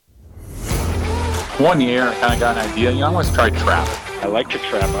One year, I kind of got an idea. I always tried trapping. I like to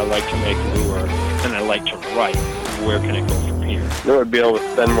trap. I like to make lure, and I like to write. Where can it go from here? I would be able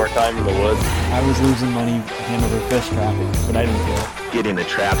to spend more time in the woods. I was losing money hand over fist trapping, but I didn't care. Getting the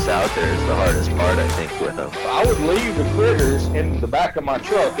traps out there is the hardest part, I think, with them. I would leave the critters in the back of my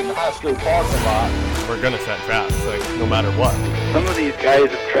truck in the high school parking lot. We're gonna set traps, like, no matter what. Some of these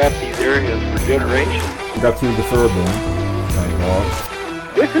guys have trapped these areas for generations. We got through the fur bin. Thank God.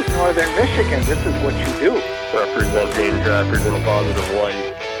 This is northern Michigan. This is what you do. Representing trappers in a positive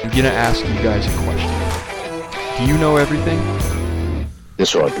light. I'm gonna ask you guys a question. Do you know everything?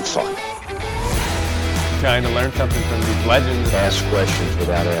 This ought to be fun. Trying to learn something from these legends. Ask questions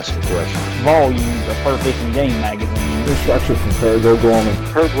without asking questions. Volumes of Fur Fishing Game magazine. There's structure from Parago Gorman.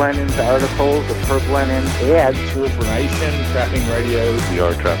 Herb Lennon's articles, the Herb Lennon ads. True information, trapping radios. We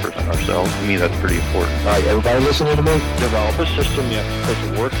are trappers ourselves. To me, that's pretty important. All right, everybody listening to me? Develop a system you have to put the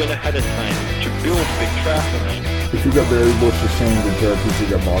work in ahead of time to build big trapping line. If you got berry bushes, sand, and turkeys,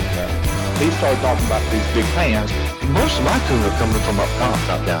 you got bobcat. He started talking about these big pans. Most of my tuna are coming from up top,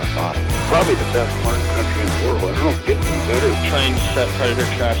 not down bottom. Probably the best martin country in the world. I don't get any better. Trying to set predator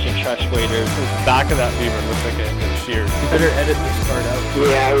traps and trash waders. The back of that beaver looks like it's sheared. You better edit this part out.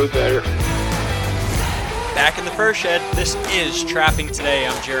 Yeah, we better. Back in the fur shed, this is Trapping Today.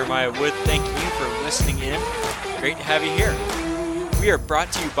 I'm Jeremiah Wood. Thank you for listening in. Great to have you here. We are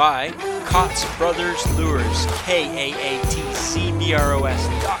brought to you by Kaatz Brothers Lures,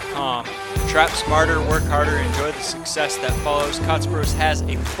 KAATCBROS.com. Trap smarter, work harder, enjoy the success that follows. Kaatz Bros has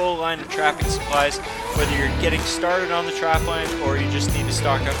a full line of trapping supplies, whether you're getting started on the trap line or you just need to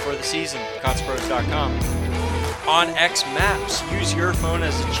stock up for the season. KaatzBros.com. OnX Maps. Use your phone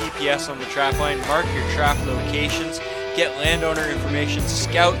as a GPS on the trap line. Mark your trap locations. Get landowner information.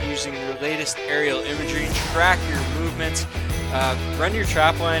 Scout using your latest aerial imagery. Track your movements. Run your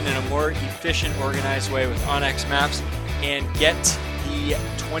trap line in a more efficient, organized way with OnX Maps. And get the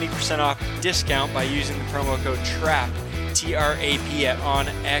 20% off discount by using the promo code TRAP, T-R-A-P, at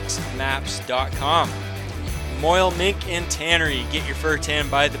onxmaps.com. Moyle Mink and Tannery. Get your fur tan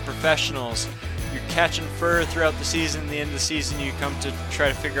by the professionals. You're catching fur throughout the season. At the end of the season, you come to try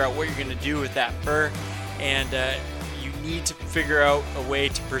to figure out what you're going to do with that fur. And you need to figure out a way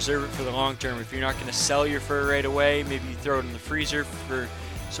to preserve it for the long term. If you're not going to sell your fur right away, maybe you throw it in the freezer for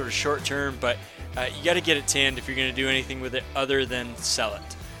sort of short term. But you got to get it tanned if you're going to do anything with it other than sell it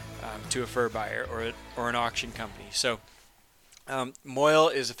to a fur buyer or an auction company. So Moyle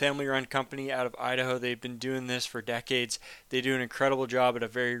is a family-run company out of Idaho. They've been doing this for decades. They do an incredible job at a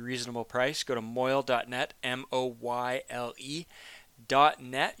very reasonable price. Go to moyle.net, MOYLE.net.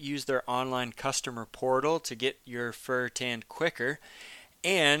 Use their online customer portal to get your fur tanned quicker.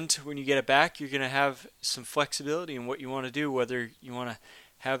 And when you get it back, you're going to have some flexibility in what you want to do, whether you want to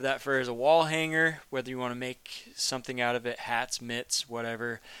have that fur as a wall hanger, whether you want to make something out of it, hats, mitts,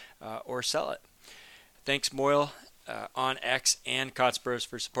 whatever, or sell it. Thanks, Moyle, OnX, and Kaatz Bros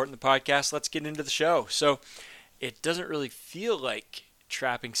for supporting the podcast. Let's get into the show. So it doesn't really feel like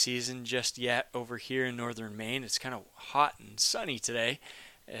trapping season just yet over here in northern Maine. It's kind of hot and sunny today,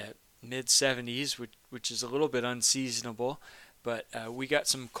 mid-70s, which is a little bit unseasonable, but we got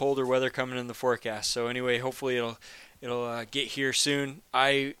some colder weather coming in the forecast. So anyway, hopefully it'll get here soon.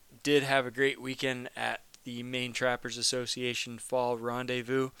 I did have a great weekend at the Maine Trappers Association Fall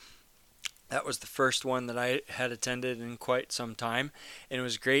Rendezvous. That was the first one that I had attended in quite some time, and it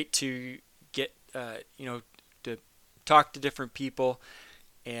was great to get, to talk to different people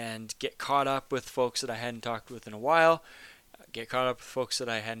and get caught up with folks that I hadn't talked with in a while, get caught up with folks that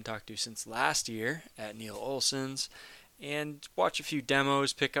I hadn't talked to since last year at Neil Olson's, and watch a few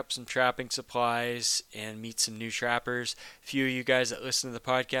demos, pick up some trapping supplies, and meet some new trappers. A few of you guys that listen to the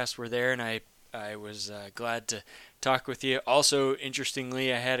podcast were there, and I was glad to talk with you. Also,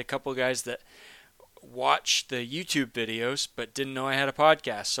 interestingly, I had a couple guys that watched the YouTube videos but didn't know I had a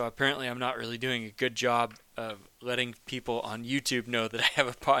podcast. So apparently I'm not really doing a good job of letting people on YouTube know that I have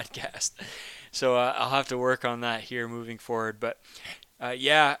a podcast. So I'll have to work on that here moving forward. But I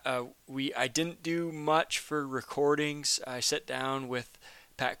didn't do much for recordings. I sat down with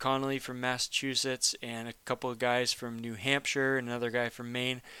Pat Connolly from Massachusetts and a couple of guys from New Hampshire and another guy from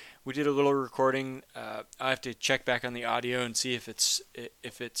Maine. We did a little recording. I have to check back on the audio and see if it's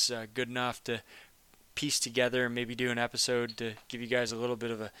good enough to piece together and maybe do an episode to give you guys a little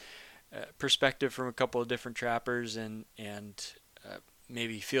bit of a perspective from a couple of different trappers and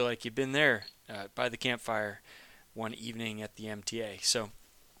maybe feel like you've been there by the campfire one evening at the MTA. So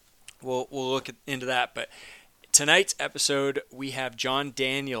we'll look into that. But tonight's episode, we have John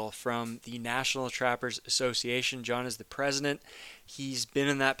Daniel from the National Trappers Association. John is the president. He's been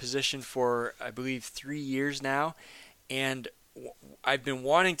in that position for, I believe, 3 years now, and I've been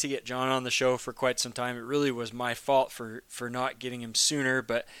wanting to get John on the show for quite some time. It really was my fault for not getting him sooner,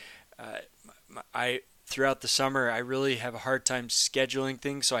 but throughout the summer, I really have a hard time scheduling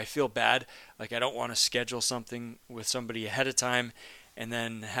things, so I feel bad. Like, I don't want to schedule something with somebody ahead of time and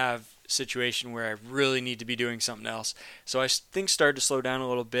then have a situation where I really need to be doing something else. So things started to slow down a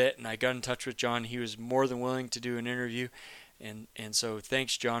little bit, and I got in touch with John. He was more than willing to do an interview, and so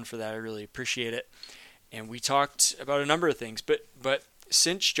thanks, John, for that. I really appreciate it. And we talked about a number of things, but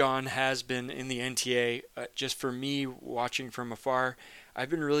since John has been in the NTA, just for me watching from afar, I've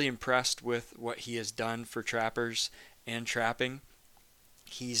been really impressed with what he has done for trappers and trapping.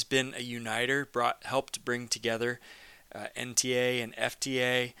 He's been a uniter, helped bring together NTA and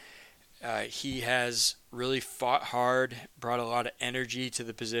FTA. He has really fought hard, brought a lot of energy to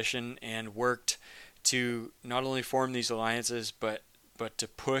the position, and worked to not only form these alliances, but to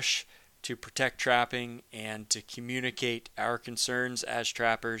push to protect trapping and to communicate our concerns as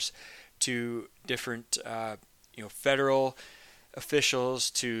trappers to different federal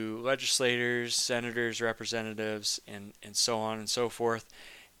officials, to legislators, senators, representatives, and so on and so forth.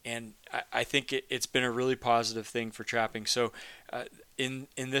 And I think it's been a really positive thing for trapping. So in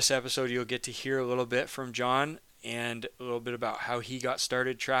this episode, you'll get to hear a little bit from John and a little bit about how he got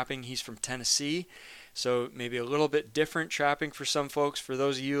started trapping. He's from Tennessee, so maybe a little bit different trapping for some folks. For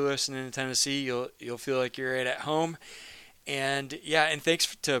those of you listening in Tennessee, you'll feel like you're right at home. And and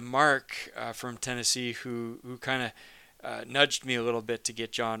thanks to Mark from Tennessee who kind of nudged me a little bit to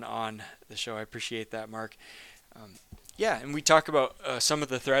get John on the show. I appreciate that, Mark. And we talk about some of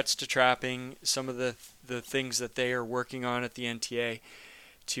the threats to trapping, some of the things that they are working on at the NTA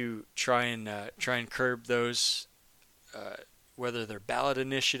to try and curb those, whether they're ballot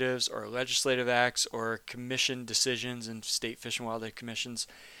initiatives or legislative acts or commission decisions and state fish and wildlife commissions.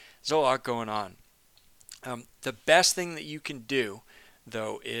 There's a lot going on. The best thing that you can do,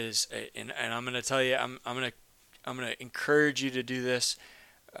 though, is, and I'm going to tell you, I'm going to encourage you to do this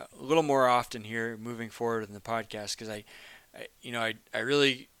a little more often here moving forward in the podcast, because I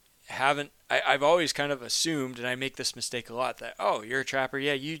really haven't. I've always kind of assumed, and I make this mistake a lot, that you're a trapper,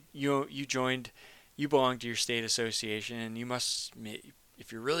 you joined, you belong to your state association, and you must,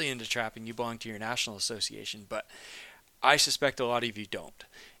 if you're really into trapping, you belong to your national association. But I suspect a lot of you don't,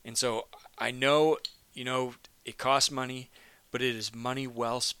 and so I know it costs money, but it is money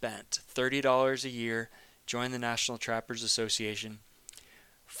well spent. $30 a year, join the National Trappers Association.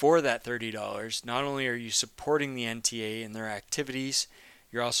 For that $30, not only are you supporting the NTA and their activities,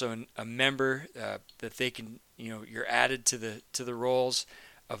 you're also a member that they can, you're added to the roles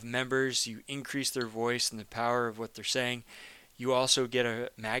of members. You increase their voice and the power of what they're saying. You also get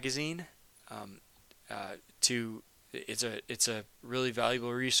a magazine. It's a really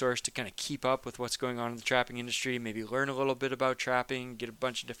valuable resource to kind of keep up with what's going on in the trapping industry. Maybe learn a little bit about trapping. Get a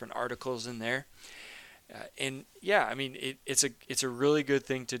bunch of different articles in there. It's a really good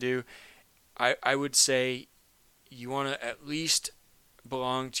thing to do. I would say you want to at least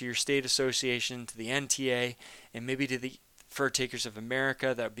belong to your state association, to the NTA, and maybe to the Fur Takers of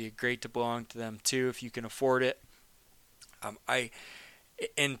America. That would be great to belong to them too if you can afford it.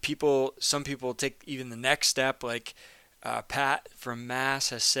 Some people take even the next step, like Pat from Mass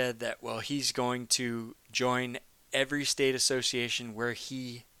has said that he's going to join every state association where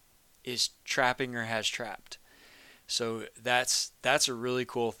he is trapping or has trapped. So that's a really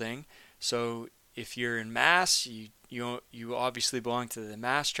cool thing. So if you're in Mass, you obviously belong to the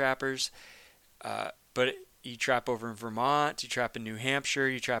Mass Trappers, but you trap over in Vermont, you trap in New Hampshire,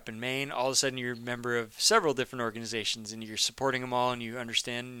 you trap in Maine. All of a sudden you're a member of several different organizations, and you're supporting them all, and you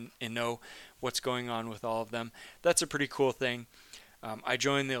understand and know what's going on with all of them. That's a pretty cool thing. I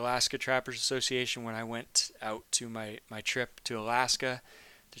joined the Alaska Trappers Association when I went out to my trip to Alaska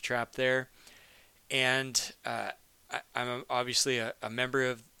to trap there, and I'm obviously a member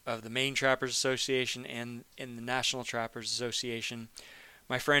of the Maine Trappers Association and in the National Trappers Association.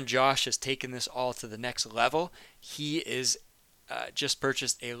 My friend Josh has taken this all to the next level. He is just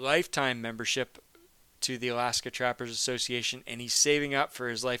purchased a lifetime membership to the Alaska Trappers Association, and he's saving up for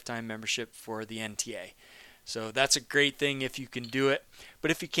his lifetime membership for the NTA. So that's a great thing if you can do it.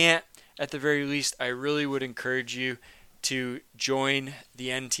 But if you can't, at the very least, I really would encourage you to join the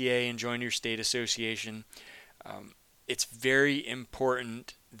NTA and join your state association. It's very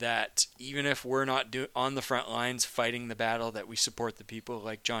important that even if we're not on the front lines fighting the battle, that we support the people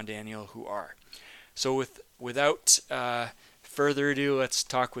like John Daniel who are. So without further ado, let's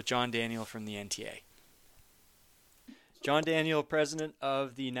talk with John Daniel from the NTA. John Daniel, president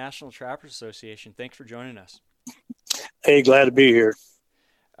of the National Trappers Association. Thanks for joining us. Hey, glad to be here.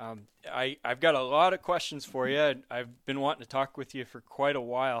 I've got a lot of questions for you. I've been wanting to talk with you for quite a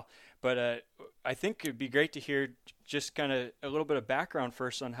while, but I think it'd be great to hear just kind of a little bit of background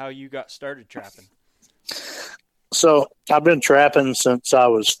first on how you got started trapping. So I've been trapping since I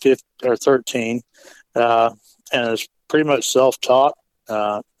was 13, and it's pretty much self-taught.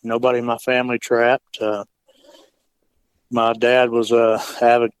 Nobody in my family trapped. My dad was a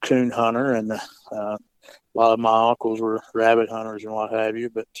avid coon hunter, and a lot of my uncles were rabbit hunters and what have you,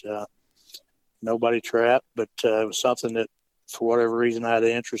 but nobody trapped. But it was something that, for whatever reason, I had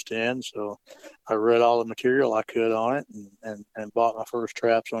an interest in. So I read all the material I could on it and bought my first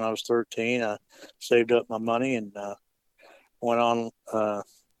traps when I was 13. I saved up my money and went on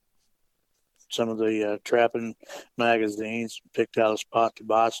some of the trapping magazines, picked out a spot to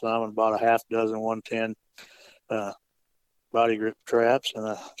buy some, and bought a half dozen 110 body grip traps and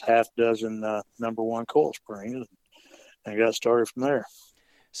a half dozen number one coil springs, and got started from there.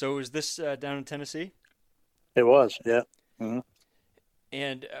 So was this down in Tennessee? It was, yeah. Mm-hmm.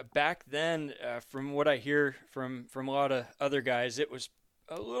 And back then, from what I hear from a lot of other guys, it was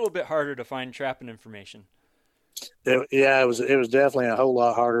a little bit harder to find trapping information. It was definitely a whole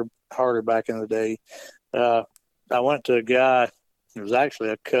lot harder back in the day. I went to a guy, it was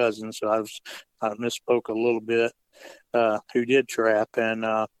actually a cousin, so I misspoke a little bit, who did trap, and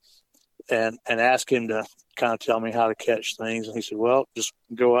asked him to kind of tell me how to catch things. And he said, well, just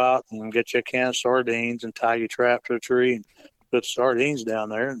go out and get you a can of sardines and tie your trap to a tree and put sardines down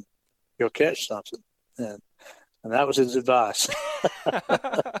there and you'll catch something. And that was his advice.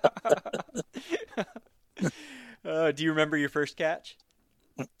 Do you remember your first catch?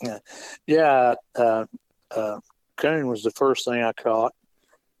 Yeah. Coon was the first thing I caught,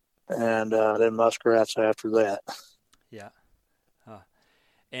 and then muskrats after that. Yeah.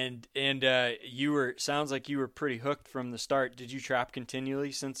 And sounds like you were pretty hooked from the start. Did you trap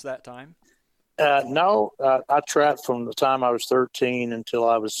continually since that time? No, I trapped from the time I was 13 until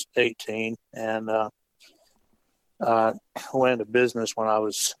I was 18, and I went into business when I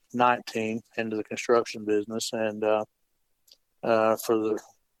was 19, into the construction business, and for the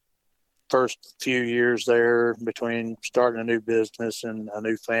first few years there, between starting a new business and a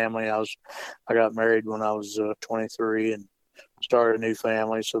new family, I got married when I was 23 and started a new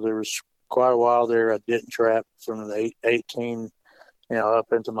family. So there was quite a while there I didn't trap, from the 18,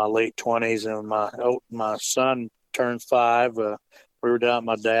 up into my late 20s. And my son turned 5. We were down at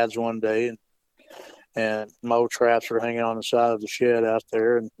my dad's one day, and my old traps were hanging on the side of the shed out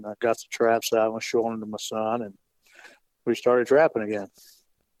there, and I got the traps out and was showing them to my son, and we started trapping again.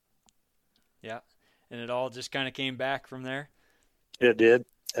 Yeah, and it all just kind of came back from there? It did.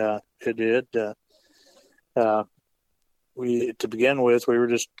 To begin with, we were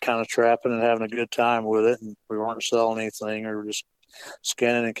just kind of trapping and having a good time with it, and we weren't selling anything. We were just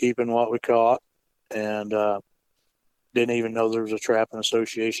skinning and keeping what we caught, and didn't even know there was a trapping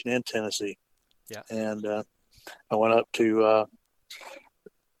association in Tennessee. Yeah. And I went up to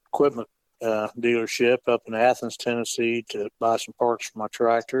equipment dealership up in Athens, Tennessee, to buy some parts for my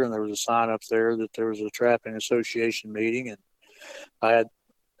tractor, and there was a sign up there that there was a trapping association meeting, and I had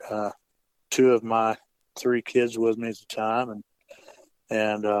 2 of my 3 kids with me at the time,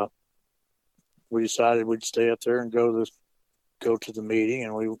 and we decided we'd stay up there and go to the meeting,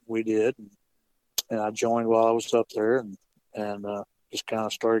 and we did, and I joined while I was up there, and just kind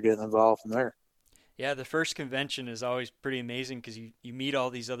of started getting involved from there. Yeah, the first convention is always pretty amazing because you meet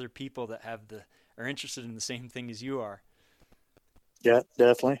all these other people that are interested in the same thing as you are. Yeah,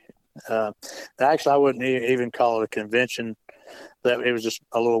 definitely. Actually, I wouldn't even call it a convention. That it was just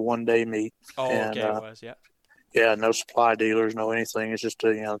a little one-day meet. Oh, and, okay, it was, yeah. Yeah, no supply dealers, no anything. It's just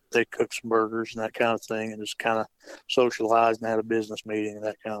they cook some burgers and that kind of thing, and just kind of socialized and had a business meeting and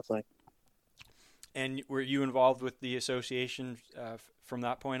that kind of thing. And were you involved with the association from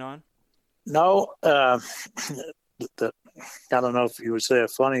that point on? No, I don't know if you would say a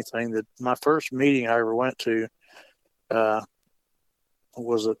funny thing, that my first meeting I ever went to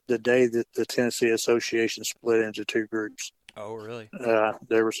was the day that the Tennessee Association split into 2 groups. Oh, really?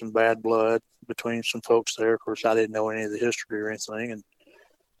 There was some bad blood between some folks there. Of course, I didn't know any of the history or anything,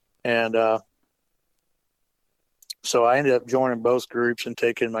 and so I ended up joining both groups and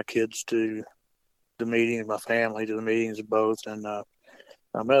taking my kids to the meeting, my family to the meetings of both, and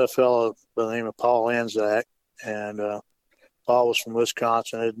I met a fellow by the name of Paul Anzac, and Paul was from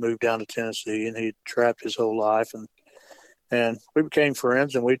Wisconsin, had moved down to Tennessee, and he'd trapped his whole life, and we became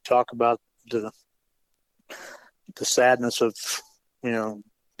friends, and we'd talk about the sadness of,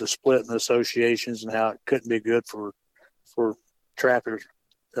 the split in the associations and how it couldn't be good for for trappers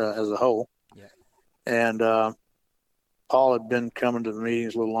as a whole. Yeah. And Paul had been coming to the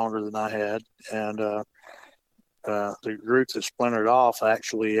meetings a little longer than I had, and the group that splintered off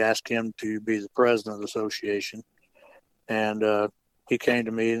actually asked him to be the president of the association. And he came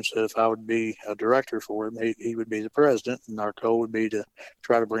to me and said if I would be a director for him, he would be the president, and our goal would be to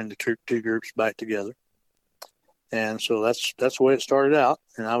try to bring the two groups back together. And so that's the way it started out.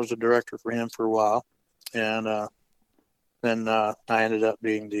 And I was a director for him for a while. And then I ended up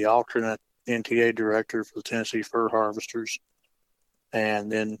being the alternate NTA director for the Tennessee Fur Harvesters.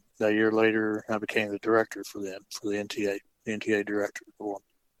 And then a year later, I became the director for them, for the NTA director for them.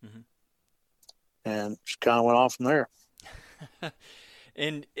 Mm-hmm. And just kind of went on from there.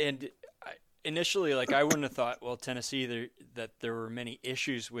 and initially, like, I wouldn't have thought, well, Tennessee, that there were many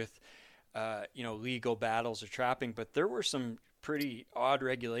issues with, legal battles or trapping, but there were some pretty odd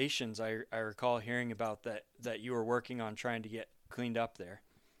regulations I recall hearing about that you were working on trying to get cleaned up there.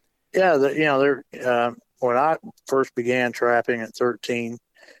 Yeah, when I first began trapping at 13,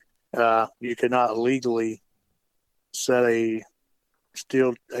 you could not legally set any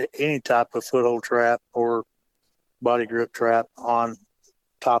type of foothold trap or body grip trap on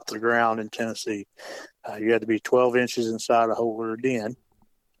top of the ground in Tennessee. You had to be 12 inches inside a hole or a den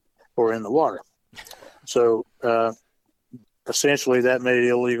or in the water. So essentially that made it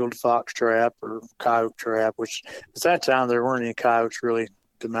illegal to fox trap or coyote trap, which at that time there weren't any coyotes really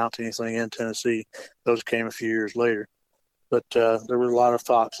to mount anything in Tennessee. Those came a few years later. But there were a lot of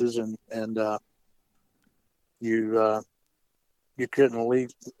foxes, and you couldn't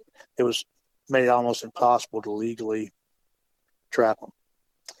leave. It was made almost impossible to legally trap them.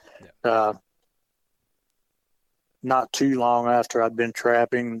 Yeah. Not too long after I'd been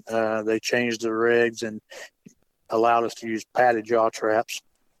trapping, they changed the regs and allowed us to use padded jaw traps.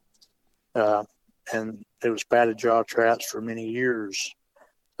 And it was padded jaw traps for many years.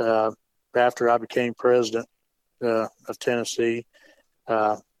 After I became president of Tennessee,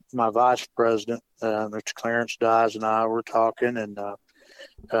 my vice president, Mr. Clarence Dyes, and I were talking, and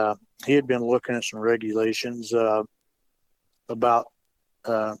he had been looking at some regulations about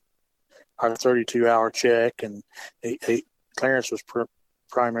our 32-hour check, and Clarence was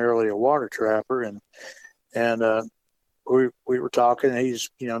primarily a water trapper, and we were talking, and he's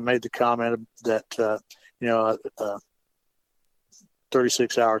made the comment that a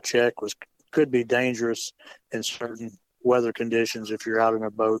 36-hour check could be dangerous in certain weather conditions if you're out in a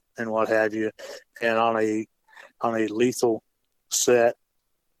boat and what have you, and on a lethal set,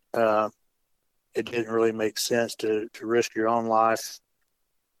 it didn't really make sense to risk your own life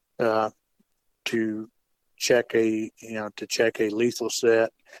to check a lethal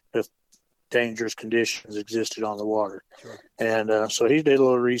set if dangerous conditions existed on the water. Sure. And so he did a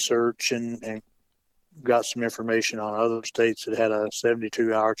little research and got some information on other states that had a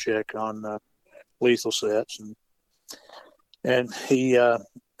 72-hour check on lethal sets, and he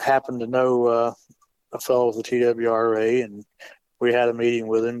happened to know a fellow with the TWRA, and we had a meeting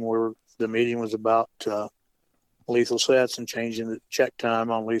with him where the meeting was about lethal sets and changing the check time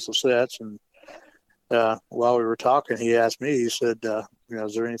on lethal sets. And while we were talking, he asked me, he said,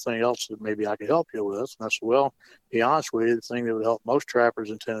 is there anything else that maybe I could help you with? And I said, well, to be honest with you, the thing that would help most trappers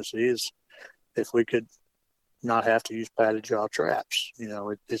in Tennessee is if we could not have to use padded jaw traps.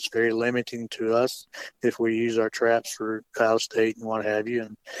 It's very limiting to us if we use our traps for out of state and what have you.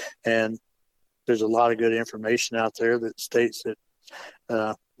 And there's a lot of good information out there that states that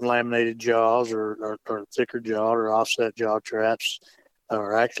laminated jaws or thicker jaw or offset jaw traps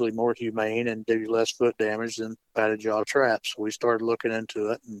are actually more humane and do less foot damage than padded jaw traps. So we started looking into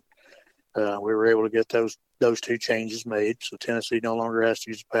it, and we were able to get those two changes made. So Tennessee no longer has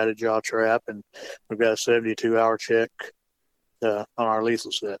to use a padded jaw trap, and we've got a 72-hour check on our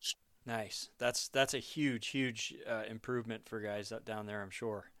lethal sets. Nice. That's a huge improvement for guys up down there, I'm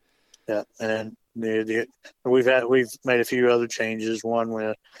sure. Yeah, and we've made a few other changes. One,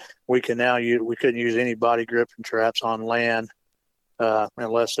 when we couldn't use any body gripping traps on land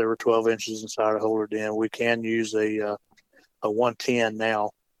unless they were 12 inches inside a hole or den. We can use a 110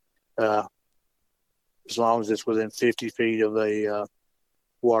 now, as long as it's within 50 feet of a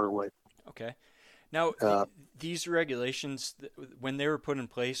waterway. Okay. Now, these regulations, when they were put in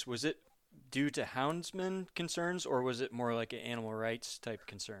place, was it due to houndsman concerns, or was it more like an animal rights type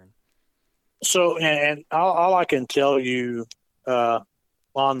concern? So, and all I can tell you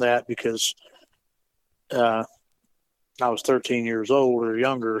on that, because I was 13 years old or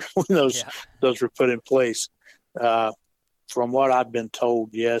younger when those were put in place. From what I've been told,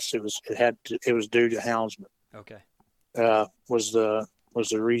 yes, it was due to houndsmen. Okay. Was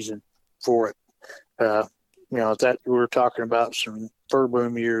the reason for it. that we were talking about some fur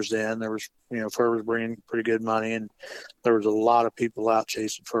boom years then. There was, fur was bringing pretty good money, and there was a lot of people out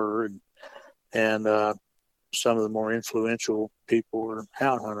chasing fur, and some of the more influential people were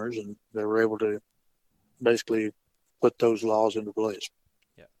hound hunters, and they were able to basically put those laws into place.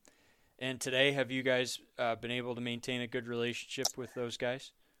 Yeah. And today, have you guys been able to maintain a good relationship with those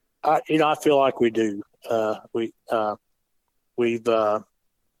guys? I feel like we do. We have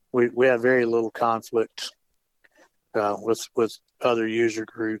very little conflict with other user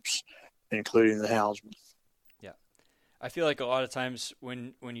groups, including the houndsmen. Yeah, I feel like a lot of times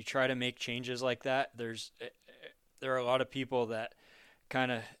when you try to make changes like that, there are a lot of people that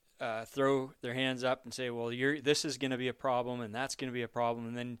kind of throw their hands up and say, "Well, this is going to be a problem, and that's going to be a problem,"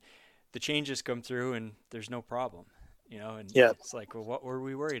 and then the changes come through, and there's no problem, And it's like, well, what were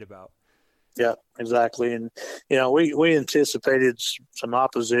we worried about? Yeah, exactly. And we anticipated some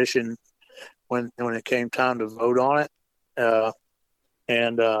opposition when it came time to vote on it,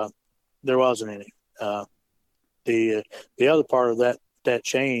 and there wasn't any. The other part of that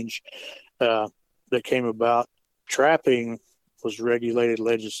change that came about, trapping was regulated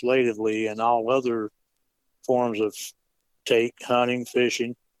legislatively, and all other forms of hunting,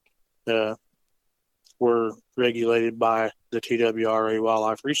 fishing, were regulated by the TWRA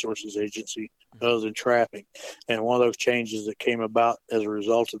Wildlife Resources Agency, other than trapping. And one of those changes that came about as a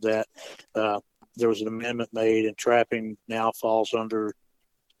result of that, there was an amendment made, and trapping now falls under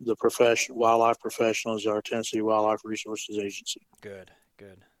the wildlife professionals, our Tennessee Wildlife Resources Agency. Good.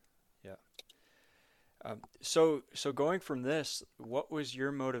 Yeah. So going from this, what was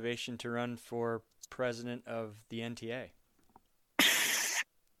your motivation to run for president of the NTA?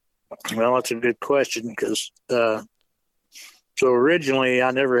 Well, that's a good question, because so originally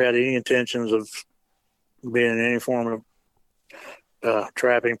I never had any intentions of being in any form of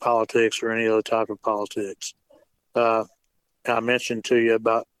trapping politics or any other type of politics. I mentioned to you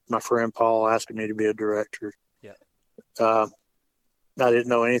about my friend Paul asking me to be a director. Yeah. I didn't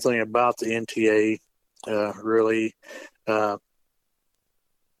know anything about the NTA, really. The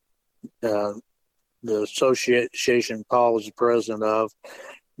association Paul was the president of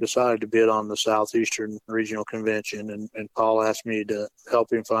decided to bid on the Southeastern Regional Convention, and Paul asked me to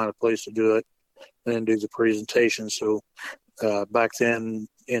help him find a place to do it and then do the presentation. So back then,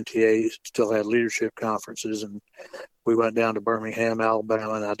 NTA still had leadership conferences, and we went down to Birmingham,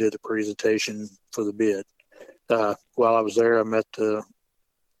 Alabama, and I did the presentation for the bid. While I was there, I met the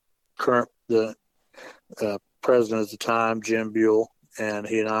president at the time, Jim Buell, and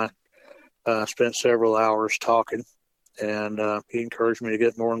he and I spent several hours talking. And he encouraged me to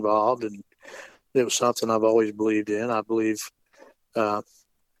get more involved, and it was something I've always believed in. I believe that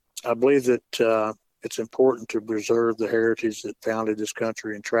it's important to preserve the heritage that founded this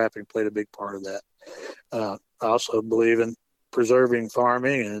country, and trapping played a big part of that. I also believe in preserving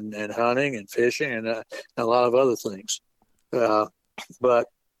farming and hunting and fishing and a lot of other things. But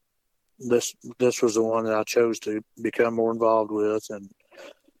this was the one that I chose to become more involved with, and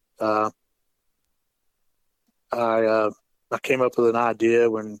I came up with an idea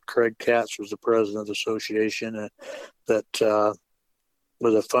when Craig Katz was the president of the association, that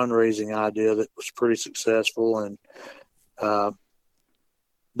was a fundraising idea that was pretty successful. And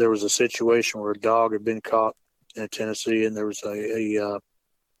there was a situation where a dog had been caught in Tennessee, and there was a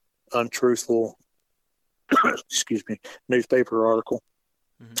untruthful newspaper article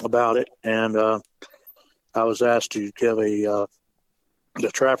about it. And I was asked to give the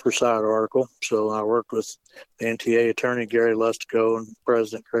Trapper Side article. So I worked with the NTA attorney, Gary Lustico, and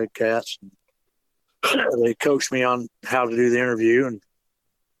President Craig Katz. They coached me on how to do the interview. And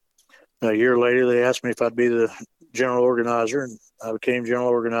a year later, they asked me if I'd be the general organizer, and I became general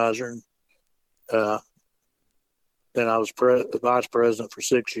organizer. And then I was the vice president for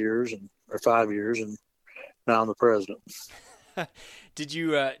 6 years or 5 years, and now I'm the president. Did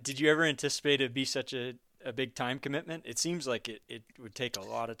you ever anticipate it'd be such a big time commitment? It seems like it would take a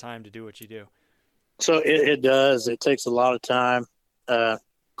lot of time to do what you do. So it does. It takes a lot of time. Of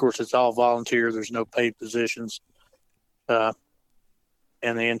course, it's all volunteer. There's no paid positions in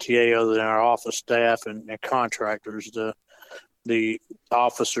the NTA other than our office staff and contractors. The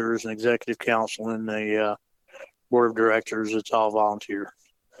officers and executive council and the board of directors, it's all volunteer.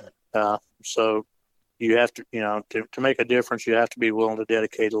 So you have to, to make a difference, you have to be willing to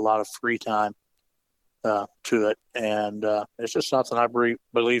dedicate a lot of free time to it. And it's just something I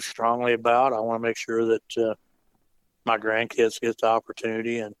believe strongly about. I want to make sure that my grandkids get the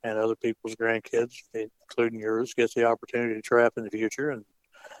opportunity, and other people's grandkids, including yours, get the opportunity to trap in the future.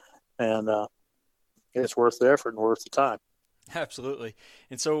 And it's worth the effort and worth the time. Absolutely.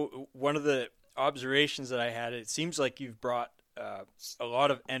 And so one of the observations that I had, it seems like you've brought a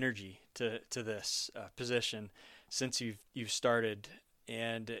lot of energy to this position since you've started.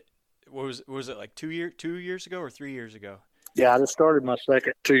 And what was it like 2 years ago or 3 years ago? Yeah, I just started my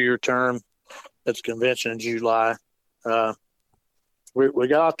second 2-year term at the convention in July. We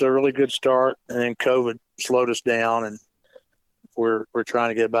got off to a really good start, and then COVID slowed us down, and we're trying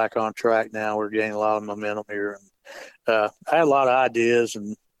to get back on track now. We're gaining a lot of momentum here. And, I had a lot of ideas,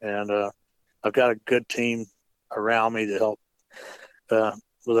 and I've got a good team around me to help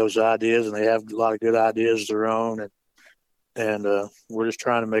with those ideas, and they have a lot of good ideas of their own, and we're just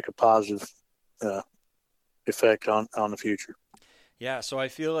trying to make a positive effect on the future. Yeah, so I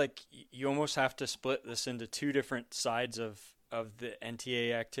feel like you almost have to split this into two different sides of the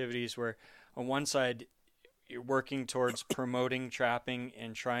NTA activities, where on one side you're working towards promoting trapping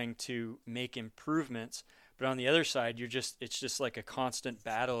and trying to make improvements, but on the other side it's just like a constant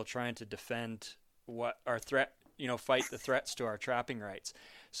battle trying to defend what our threat, fight the threats to our trapping rights.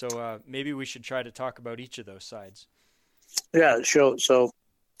 So maybe we should try to talk about each of those sides. Yeah, so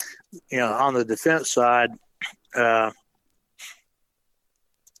on the defense side,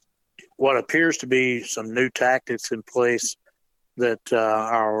 what appears to be some new tactics in place that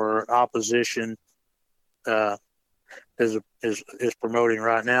our opposition is promoting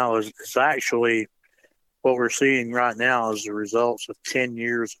right now is actually what we're seeing right now is the results of 10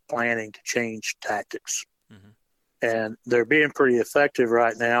 years of planning to change tactics. Mm-hmm. And they're being pretty effective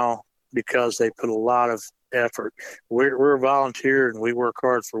right now because they put a lot of effort. We're a volunteer, and we work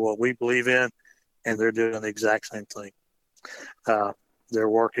hard for what we believe in, and they're doing the exact same thing. They're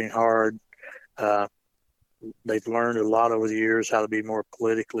working hard. They've learned a lot over the years how to be more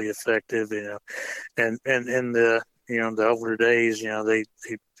politically effective, and in the the older days, they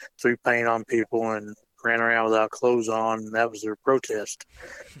threw paint on people and ran around without clothes on, and that was their protest.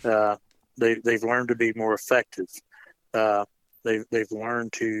 They've learned to be more effective. They've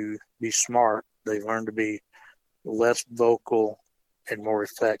learned to be smart. They've learned to be less vocal and more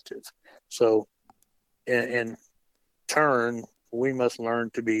effective. So in turn, we must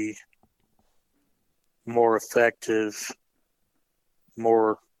learn to be more effective,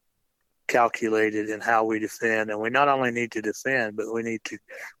 more calculated in how we defend. And we not only need to defend, but we need to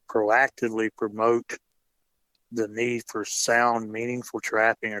proactively promote the need for sound, meaningful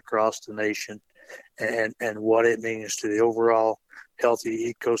trapping across the nation, and what it means to the overall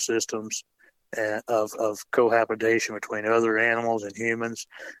healthy ecosystems of cohabitation between other animals and humans,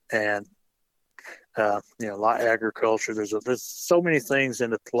 and like agriculture. There's so many things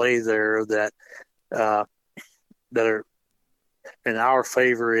into play there that are in our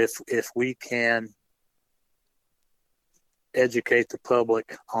favor if we can educate the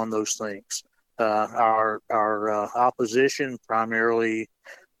public on those things. Our opposition primarily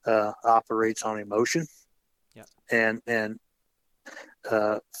operates on emotion, yeah, and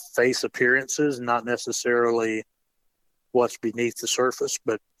face appearances, not necessarily what's beneath the surface,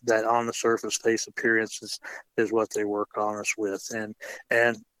 but that on the surface face appearances is what they work on us with.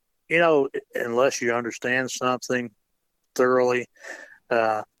 And unless you understand something thoroughly,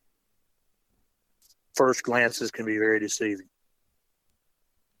 first glances can be very deceiving.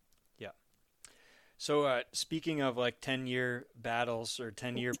 Yeah. So speaking of like 10-year battles or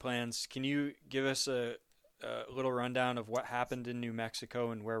 10-year plans, can you give us a little rundown of what happened in New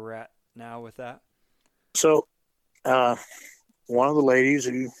Mexico and where we're at now with that? So one of the ladies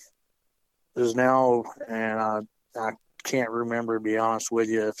who is now, and I can't remember, to be honest with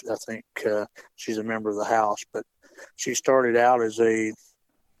you, I think she's a member of the House, but she started out as a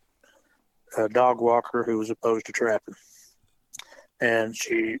dog walker who was opposed to trapping. And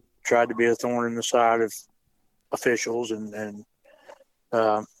she tried to be a thorn in the side of officials and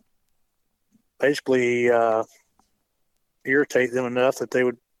basically irritate them enough that they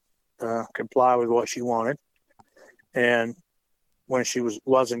would comply with what she wanted. And when she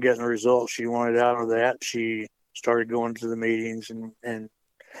wasn't getting the results she wanted out of that, she started going to the meetings and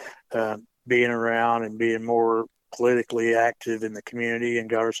being around and being more politically active in the community, and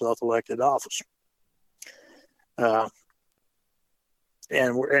got herself elected office. And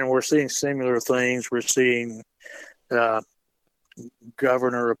we're seeing similar things. We're seeing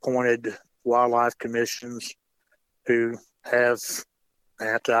governor-appointed wildlife commissions who have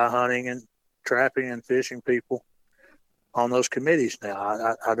anti-hunting and trapping and fishing people on those committees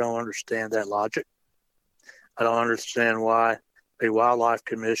now. I don't understand that logic. I don't understand why a wildlife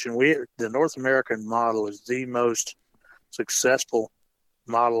commission, the North American model is the most successful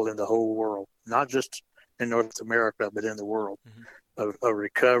model in the whole world, not just in North America, but in the world, of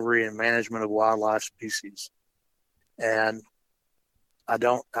recovery and management of wildlife species. And I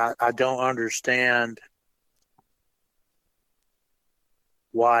don't understand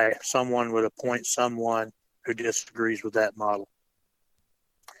why someone would appoint someone who disagrees with that model.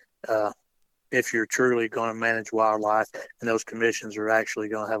 If you're truly going to manage wildlife, and those commissions are actually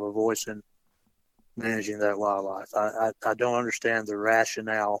going to have a voice in managing that wildlife, I don't understand the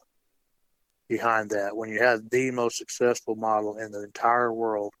rationale behind that. When you have the most successful model in the entire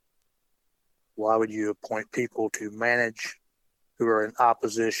world, why would you appoint people to manage who are in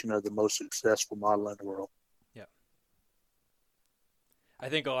opposition of the most successful model in the world? Yeah. I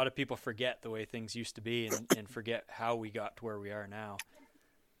think a lot of people forget the way things used to be and forget how we got to where we are now.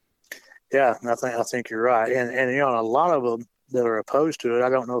 Yeah, I think you're right. And a lot of them that are opposed to it, I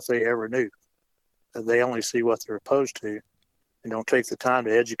don't know if they ever knew. They only see what they're opposed to and don't take the time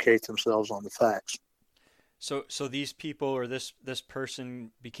to educate themselves on the facts. So these people, or this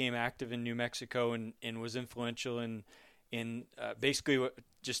person, became active in New Mexico and was influential in basically,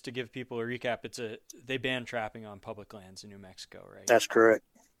 just to give people a recap, they banned trapping on public lands in New Mexico, right? That's correct.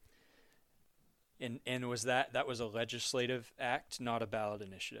 And was that was a legislative act, not a ballot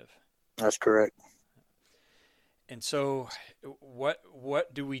initiative? That's correct. And so,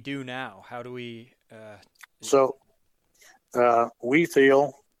 what do we do now? How do we? We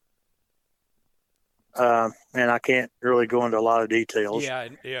feel, and I can't really go into a lot of details. Yeah.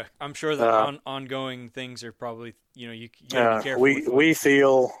 I'm sure that ongoing things are probably, you gotta be careful. We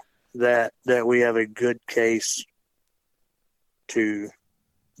feel that we have a good case to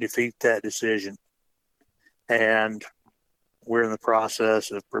defeat that decision, and we're in the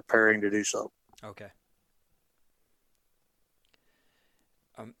process of preparing to do so. Okay.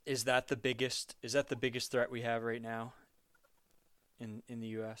 Is that the biggest threat we have right now in the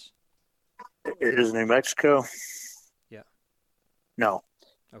U.S.? It is New Mexico. Yeah. No.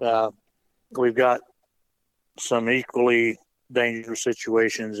 Okay. We've got some equally dangerous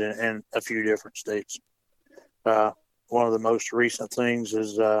situations in a few different states. One of the most recent things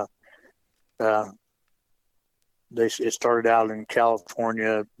is it started out in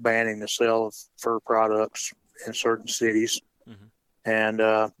California banning the sale of fur products in certain cities. Mm-hmm. And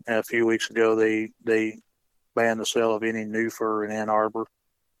a few weeks ago, they banned the sale of any new fur in Ann Arbor.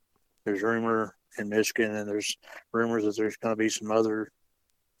 There's rumor in Michigan, and there's rumors that there's going to be some other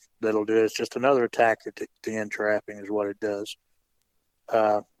that'll do it. It's just another tactic to end trapping is what it does.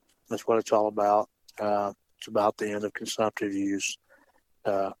 That's what it's all about. It's about the end of consumptive use.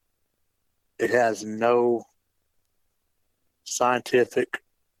 It has no scientific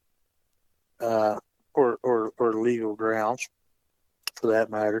or legal grounds, for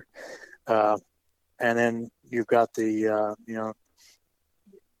that matter. And then you've got the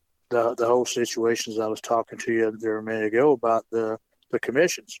whole situations I was talking to you there a minute ago about the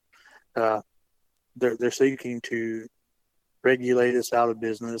commissions. They're seeking to regulate us out of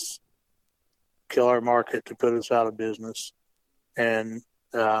business, kill our market to put us out of business, and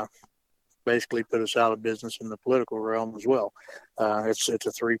basically put us out of business in the political realm as well. It's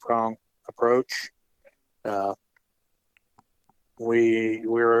a three-pronged approach. We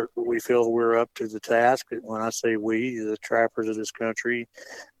feel we're up to the task. When I say we, the trappers of this country,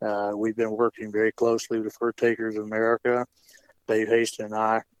 we've been working very closely with the Fur Takers of America. Dave Haston and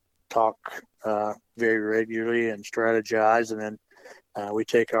I talk very regularly and strategize, and then we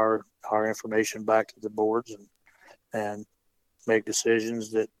take our information back to the boards and make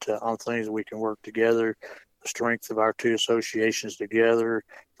decisions that on things that we can work together. The strength of our two associations together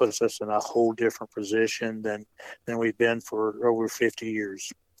puts us in a whole different position than we've been for over 50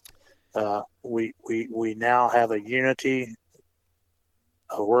 years. We now have a unity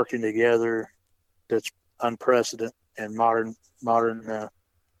of working together that's unprecedented in modern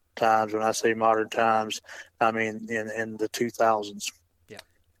times. When I say modern times, I mean in the 2000s.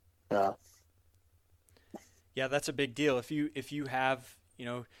 Yeah. Yeah, that's a big deal. If you have,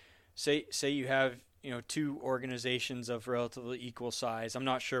 say you have, two organizations of relatively equal size. I'm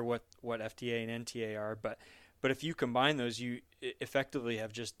not sure what FTA and NTA are, but if you combine those, you effectively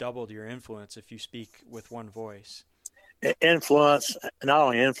have just doubled your influence if you speak with one voice. Influence, not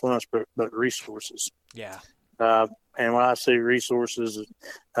only influence, but resources. Yeah. And when I say resources,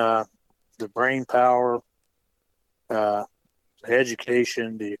 the brain power, the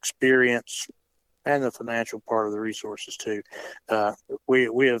education, the experience, and the financial part of the resources too.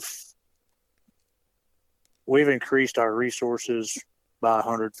 We've increased our resources by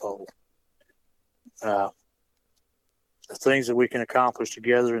 100-fold. The things that we can accomplish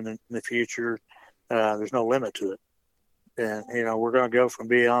together in the future, there's no limit to it. And we're going to go from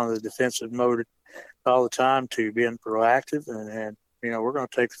being on the defensive mode all the time to being proactive, and we're going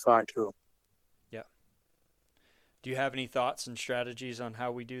to take the fight to them. Yeah. Do you have any thoughts and strategies on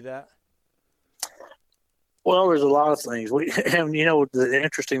how we do that? Well, there's a lot of things. And the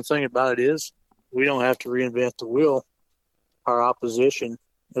interesting thing about it is we don't have to reinvent the wheel. Our opposition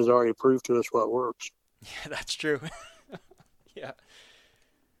has already proved to us what works. Yeah, that's true. Yeah.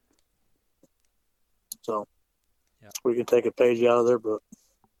 So we can take a page out of their book.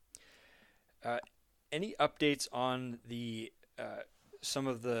 Any updates on the some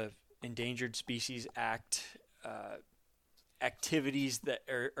of the Endangered Species Act activities that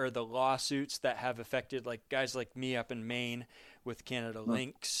or the lawsuits that have affected like guys like me up in Maine with Canada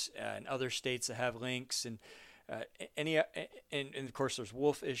Lynx and other states that have lynx and of course there's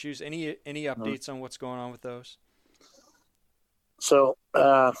wolf issues. Any updates on what's going on with those? So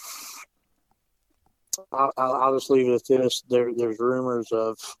I'll just leave it at this. There's rumors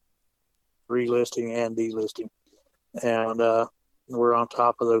of relisting and delisting, and we're on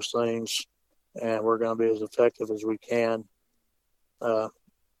top of those things, and we're going to be as effective as we can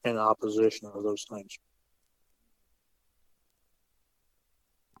in opposition of those things.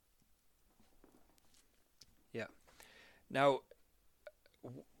 Yeah. Now,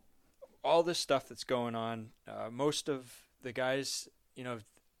 all this stuff that's going on, most of the guys,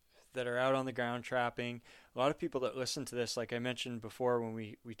 that are out on the ground trapping, a lot of people that listen to this, like I mentioned before when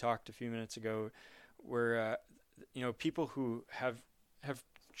we talked a few minutes ago, were, people who have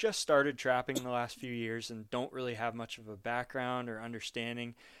just started trapping in the last few years and don't really have much of a background or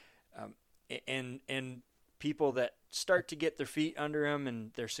understanding, and people that start to get their feet under them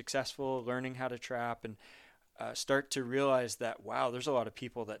and they're successful learning how to trap and start to realize that, wow, there's a lot of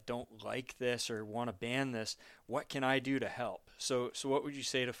people that don't like this or want to ban this. What can I do to help? So what would you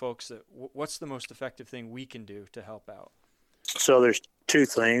say to folks that what's the most effective thing we can do to help out? So there's two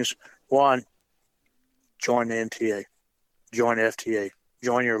things. One, join the NTA, join FTA,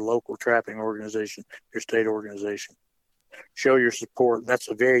 join your local trapping organization, your state organization. Show your support. That's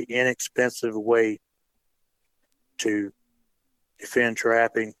a very inexpensive way to defend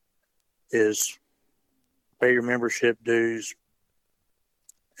trapping is pay your membership dues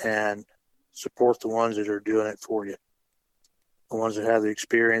and support the ones that are doing it for you. The ones that have the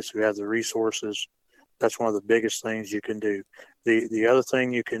experience, who have the resources. That's one of the biggest things you can do. The other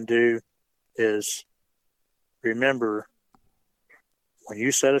thing you can do is remember when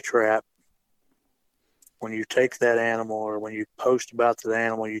you set a trap, when you take that animal or when you post about the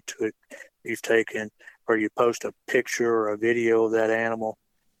animal you've taken, or you post a picture or a video of that animal,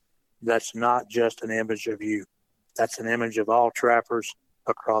 that's not just an image of you. That's an image of all trappers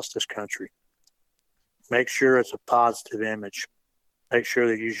across this country. Make sure it's a positive image. Make sure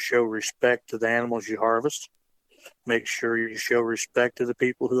that you show respect to the animals you harvest. Make sure you show respect to the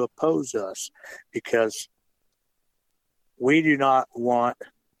people who oppose us, because we do not want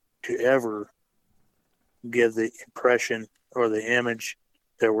to ever give the impression or the image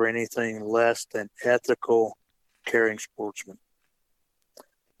that we're anything less than ethical, caring sportsmen.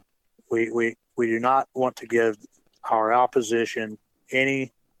 We do not want to give our opposition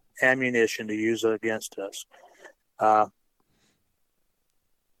any ammunition to use against us.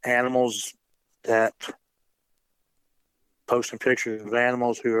 Animals that posting pictures of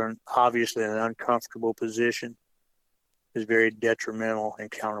animals who are obviously in an uncomfortable position is very detrimental and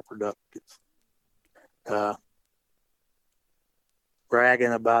counterproductive.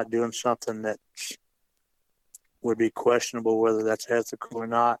 Bragging about doing something that would be questionable whether that's ethical or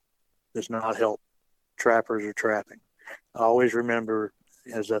not does not help trappers or trapping. Always remember,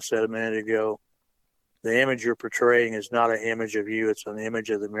 as I said a minute ago, the image you're portraying is not an image of you, it's an image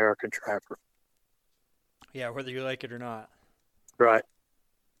of the American trapper. Yeah, whether you like it or not. Right.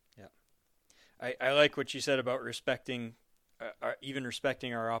 Yeah. I like what you said about respecting, even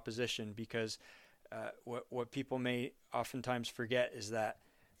respecting our opposition, because what people may oftentimes forget is that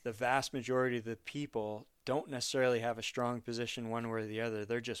the vast majority of the people don't necessarily have a strong position one way or the other.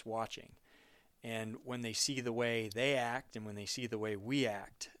 They're just watching. And when they see the way they act and when they see the way we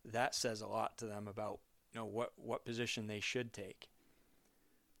act, that says a lot to them about what position they should take.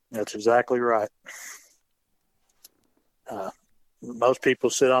 That's exactly right. Most people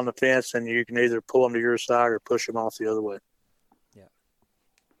sit on the fence, and you can either pull them to your side or push them off the other way. Yeah.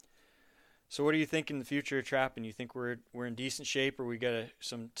 So what do you think in the future of trapping? You think we're in decent shape, or we got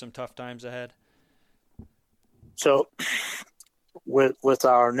some tough times ahead? So with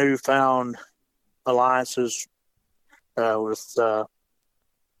our newfound alliances with the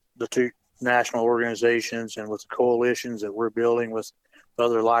two national organizations and with the coalitions that we're building with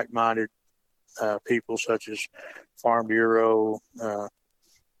other like-minded people such as Farm Bureau,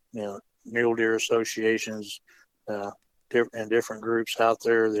 mule deer associations, and different groups out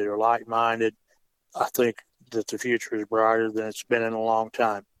there that are like-minded, I think that the future is brighter than it's been in a long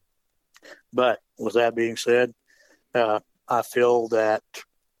time. But with that being said, I feel that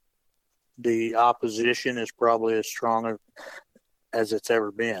the opposition is probably as strong as it's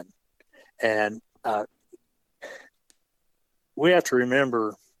ever been. And we have to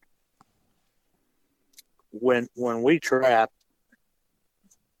remember when we trap,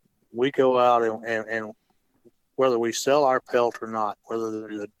 we go out and whether we sell our pelt or not, whether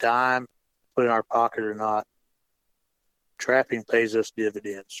there's a dime put in our pocket or not, trapping pays us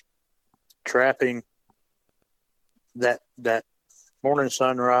dividends. Trapping, that morning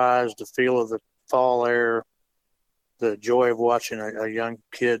sunrise, the feel of the fall air, the joy of watching a young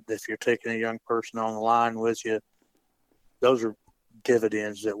kid, if you're taking a young person on the line with you, those are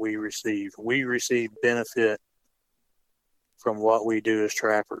dividends that we receive. We receive benefit from what we do as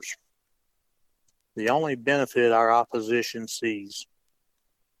trappers. The only benefit our opposition sees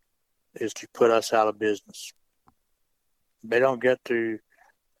is to put us out of business. They don't get to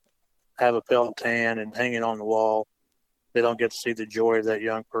have a pelt tan and hang it on the wall. They don't get to see the joy of that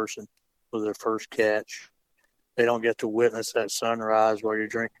young person with their first catch. They don't get to witness that sunrise while you're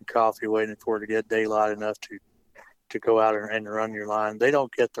drinking coffee waiting for it to get daylight enough to go out and run your line. They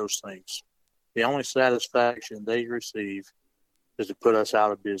don't get those things. The only satisfaction they receive is to put us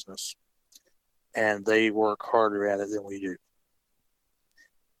out of business. And they work harder at it than we do.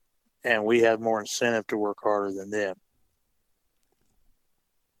 And we have more incentive to work harder than them.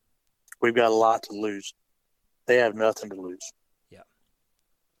 We've got a lot to lose. They have nothing to lose. Yeah.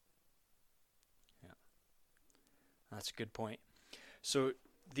 That's a good point. So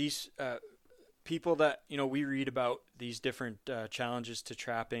these people that, we read about these different challenges to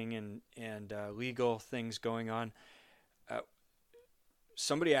trapping and legal things going on.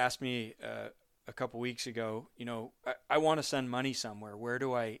 Somebody asked me a couple weeks ago, I want to send money somewhere. Where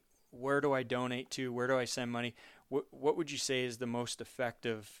do I donate to? Where do I send money? What would you say is the most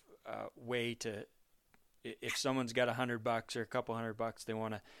effective way to, if someone's got $100 or a couple $100 they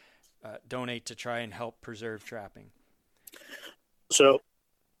want to donate to try and help preserve trapping? So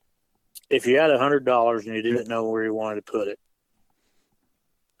if you had $100 and you didn't know where you wanted to put it,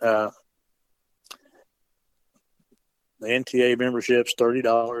 the NTA membership's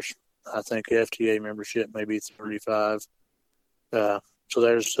 $30. I think FTA membership may be $35. So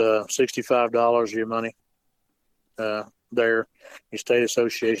there's $65 of your money there. Your state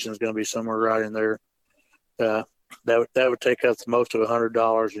association is going to be somewhere right in there. That would take up most of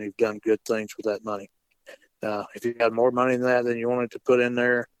 $100, and you've done good things with that money. If you had more money than that than you wanted to put in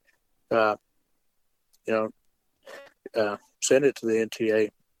there, send it to the NTA.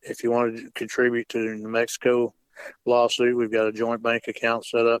 If you wanted to contribute to the New Mexico lawsuit, we've got a joint bank account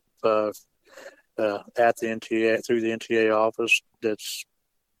set up at the NTA through the NTA office. That's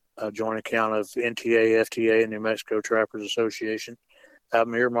a joint account of NTA, FTA, and New Mexico Trappers Association. Have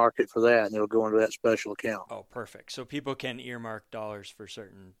them earmark it for that, and it'll go into that special account. Oh, perfect. So people can earmark dollars for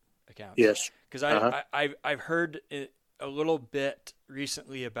certain accounts. Yes. Because I've heard a little bit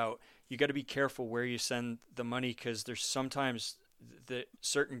recently about you got to be careful where you send the money, because there's sometimes that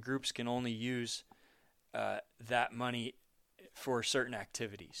certain groups can only use that money for certain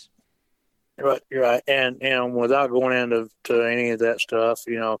activities. Right, you're right. And without going into any of that stuff,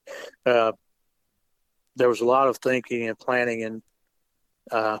 there was a lot of thinking and planning and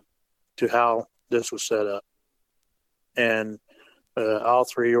to how this was set up. And all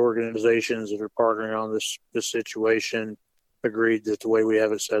three organizations that are partnering on this situation agreed that the way we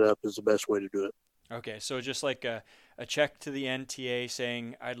have it set up is the best way to do it. Okay, so just like a check to the NTA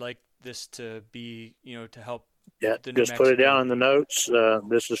saying, I'd like this to be, to help. Yeah, just put it down in the notes.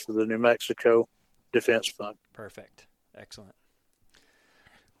 This is for the New Mexico Defense Fund. Perfect. Excellent.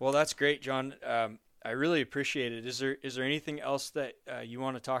 Well, that's great, John. I really appreciate it. Is there anything else that you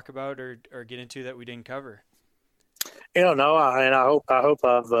want to talk about or get into that we didn't cover? No, I hope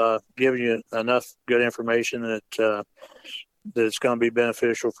I've given you enough good information that it's going to be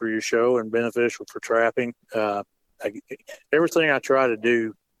beneficial for your show and beneficial for trapping. Everything I try to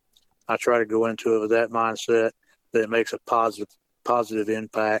do, I try to go into it with that mindset that it makes a positive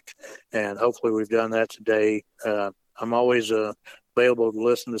impact, and hopefully we've done that today. I'm always available to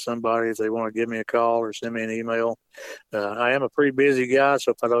listen to somebody if they want to give me a call or send me an email. I am a pretty busy guy,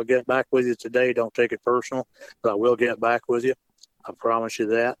 so if I don't get back with you today, don't take it personal, but I will get back with you. I promise you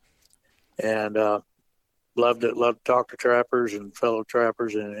that. And love to talk to trappers and fellow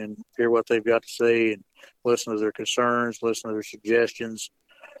trappers and hear what they've got to say and listen to their concerns, listen to their suggestions.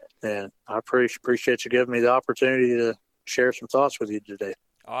 And I appreciate you giving me the opportunity to share some thoughts with you today.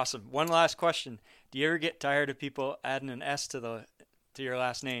 Awesome. One last question. Do you ever get tired of people adding an S to your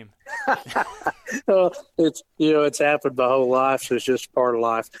last name? Well, it's happened my whole life, so it's just part of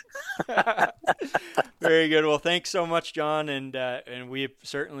life. Very good. Well, thanks so much, John, and we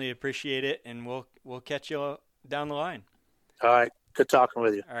certainly appreciate it, and we'll catch you down the line. All right. Good talking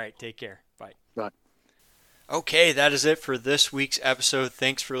with you. All right. Take care. Bye. Bye. Okay, that is it for this week's episode.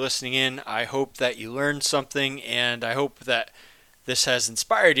 Thanks for listening in. I hope that you learned something, and I hope that this has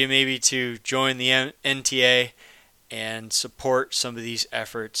inspired you maybe to join the NTA and support some of these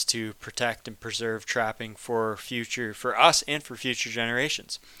efforts to protect and preserve trapping for us and for future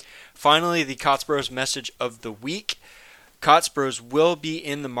generations. Finally, the Kotz Bros message of the week. Kotz Bros will be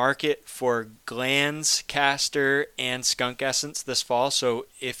in the market for glands, castor, and skunk essence this fall. So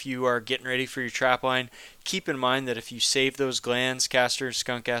if you are getting ready for your trap line, keep in mind that if you save those glands, castor,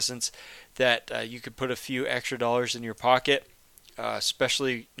 skunk essence, that you could put a few extra dollars in your pocket,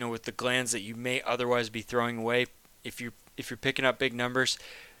 especially with the glands that you may otherwise be throwing away. If you're picking up big numbers,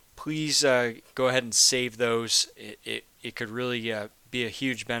 please go ahead and save those. It could really be a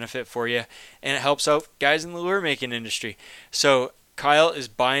huge benefit for you, and it helps out guys in the lure making industry. So Kyle is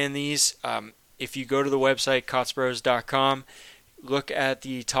buying these. If you go to the website kotzbros.com, look at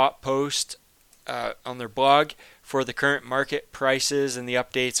the top post on their blog for the current market prices and the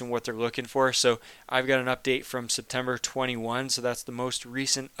updates and what they're looking for. So I've got an update from September 21, so that's the most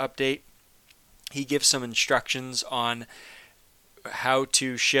recent update. He gives some instructions on how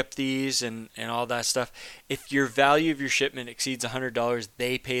to ship these and all that stuff. If your value of your shipment exceeds $100,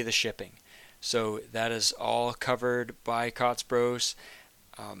 they pay the shipping. So that is all covered by Kotz Bros.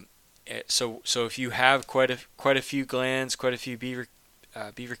 So if you have quite a few glands, quite a few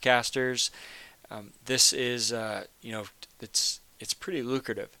beaver casters, this is it's pretty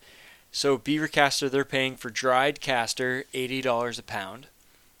lucrative. So beaver caster, they're paying for dried caster $80 a pound.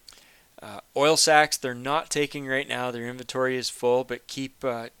 Oil sacks, they're not taking right now. Their inventory is full, but keep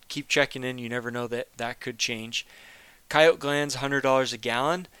checking in. You never know that could change. Coyote glands, $100 a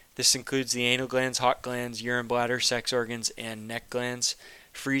gallon. This includes the anal glands, hot glands, urine bladder, sex organs, and neck glands.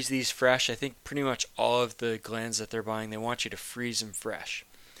 Freeze these fresh. I think pretty much all of the glands that they're buying, they want you to freeze them fresh.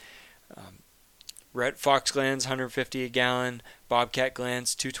 Red fox glands, $150 a gallon. Bobcat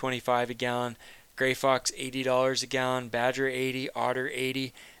glands, $225 a gallon. Gray fox, $80 a gallon. Badger, $80. Otter,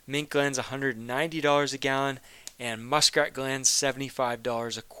 $80. Mink glands, $190 a gallon, and muskrat glands,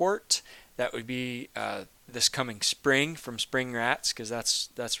 $75 a quart. That would be this coming spring from Spring Rats, because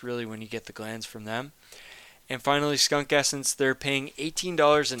that's really when you get the glands from them. And finally, skunk essence, they're paying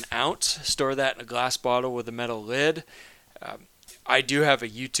 $18 an ounce. Store that in a glass bottle with a metal lid. I do have a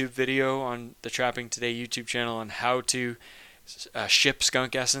YouTube video on the Trapping Today YouTube channel on how to ship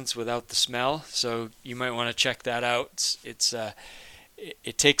skunk essence without the smell, so you might want to check that out.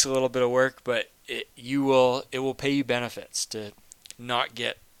 It takes a little bit of work, but it will pay you benefits to not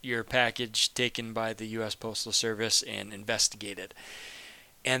get your package taken by the U.S. Postal Service and investigated.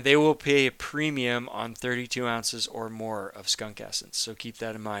 And they will pay a premium on 32 ounces or more of skunk essence, so keep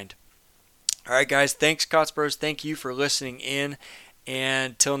that in mind. All right, guys, thanks, Kotz Bros. Thank you for listening in.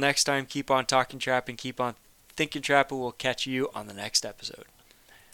 And till next time, keep on talking trap and keep on thinking trap, and we'll catch you on the next episode.